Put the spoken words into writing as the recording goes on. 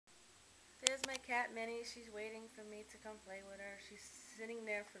my cat Minnie. She's waiting for me to come play with her. She's sitting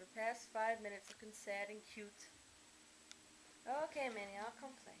there for the past 5 minutes looking sad and cute. Okay, Minnie, I'll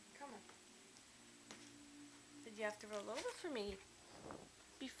come play. Come on. Did you have to roll over for me?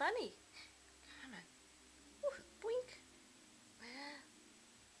 Be funny. Come on. Ooh, boink.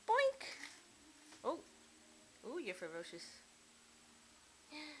 Boink. Oh. Ooh, you're ferocious.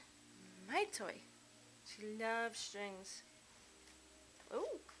 My toy. She loves strings.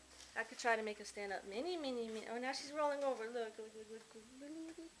 Ooh. I could try to make her stand up. Minnie, Minnie, Minnie. Oh, now she's rolling over. Look, look, look, look,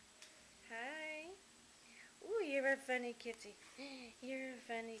 look. Hi. Ooh, you're a funny kitty. You're a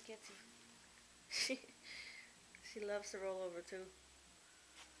funny kitty. She loves to roll over too.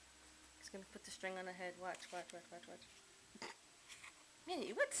 He's gonna put the string on her head. Watch, watch, watch, watch, watch.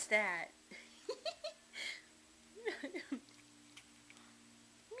 Minnie, what's that?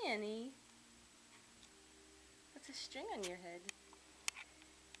 Minnie, what's a string on your head?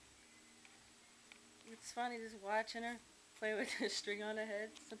 It's funny just watching her play with the string on her head.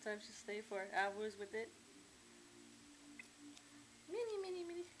 Sometimes she'll stay for hours with it. Minnie, Minnie,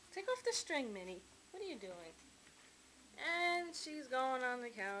 Minnie. Take off the string, Minnie. What are you doing? And she's going on the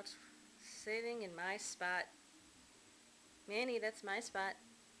couch, sitting in my spot. Minnie, that's my spot.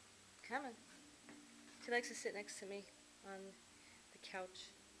 Come on. She likes to sit next to me on the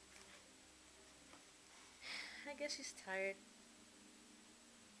couch. I guess she's tired.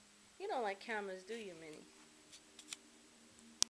 You don't like cameras, do you, Minnie?